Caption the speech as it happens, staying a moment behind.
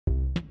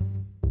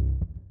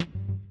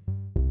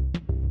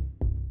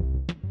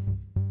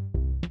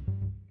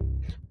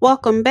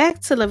Welcome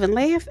back to Live and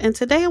Laugh, and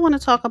today I want to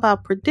talk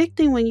about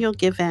predicting when you'll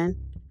give in.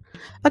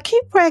 A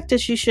key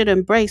practice you should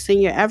embrace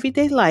in your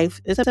everyday life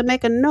is to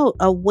make a note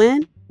of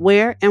when,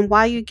 where, and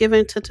why you give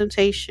in to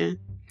temptation.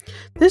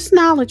 This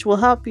knowledge will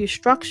help you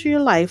structure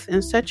your life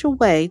in such a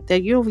way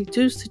that you'll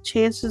reduce the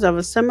chances of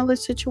a similar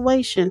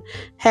situation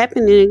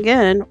happening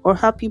again or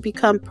help you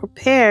become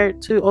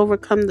prepared to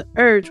overcome the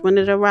urge when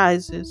it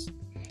arises.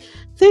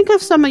 Think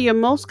of some of your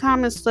most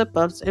common slip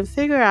ups and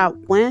figure out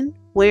when,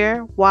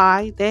 where,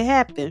 why they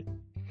happen.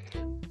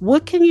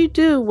 What can you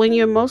do when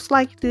you're most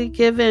likely to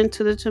give in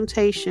to the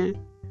temptation?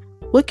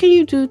 What can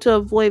you do to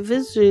avoid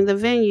visiting the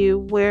venue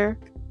where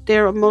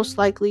they're most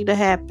likely to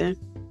happen?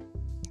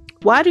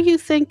 Why do you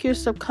think you're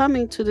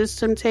succumbing to this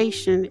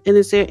temptation, and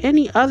is there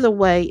any other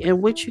way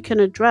in which you can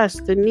address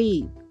the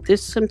need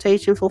this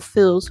temptation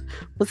fulfills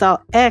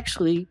without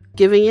actually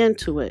giving in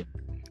to it?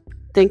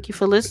 Thank you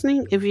for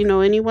listening. If you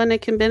know anyone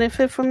that can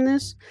benefit from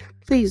this,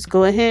 please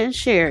go ahead and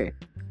share it.